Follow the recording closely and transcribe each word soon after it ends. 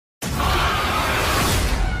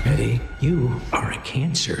Eddie, you are a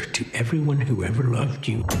cancer to everyone who ever loved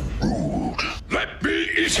you. Rude. Let me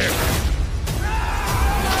eat him!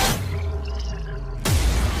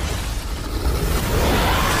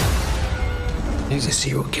 He's a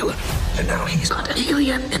serial killer, and now he's got an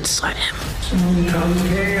alien inside him. Soon come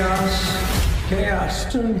chaos.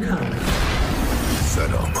 Chaos soon comes.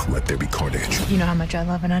 Venom, let there be carnage. You know how much I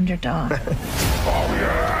love an underdog. Oh,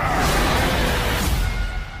 yeah!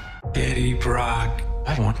 Eddie Brock,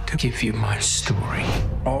 I want to give you my story.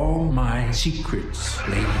 All my secrets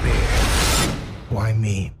laid bare. Why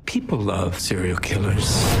me? People love serial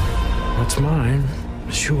killers. What's mine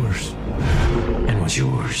is yours. And what's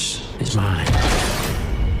yours is mine.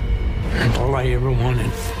 And all I ever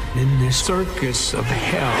wanted in this circus of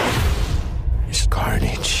hell is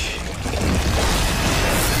carnage.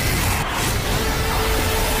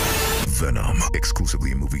 Venom,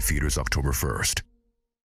 exclusively in movie theaters October 1st.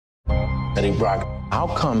 Eddie Brock, how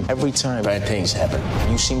come every time bad things happen,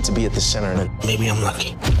 you seem to be at the center of it? Maybe I'm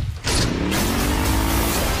lucky.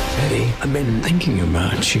 Eddie, I've been thinking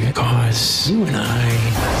about you because you and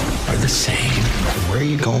I are the same. Where are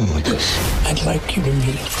you going with this? I'd like you to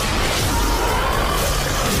meet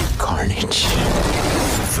Carnage.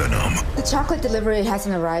 Venom. The chocolate delivery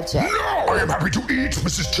hasn't arrived yet. No! I am happy to eat,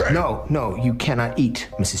 Mrs. Chen. No, you cannot eat,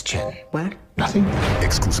 Mrs. Chen. What? Nothing?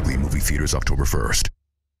 Exclusively in movie theaters October 1st.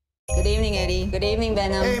 Good evening, Eddie. Good evening,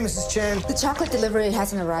 Venom. Hey, Mrs. Chen. The chocolate delivery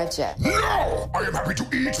hasn't arrived yet. No! I am happy to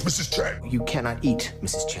eat, Mrs. Chen. You cannot eat,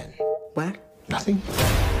 Mrs. Chen. What? Nothing?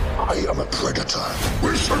 I am a predator.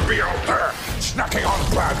 We should be out there, snacking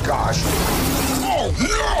on bad guys. Oh,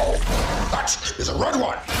 no! That is a red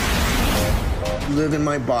one. You live in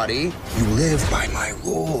my body. You live by my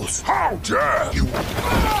rules. How dare you!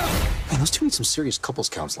 Man, those two need some serious couples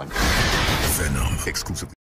counseling. Venom, exclusively.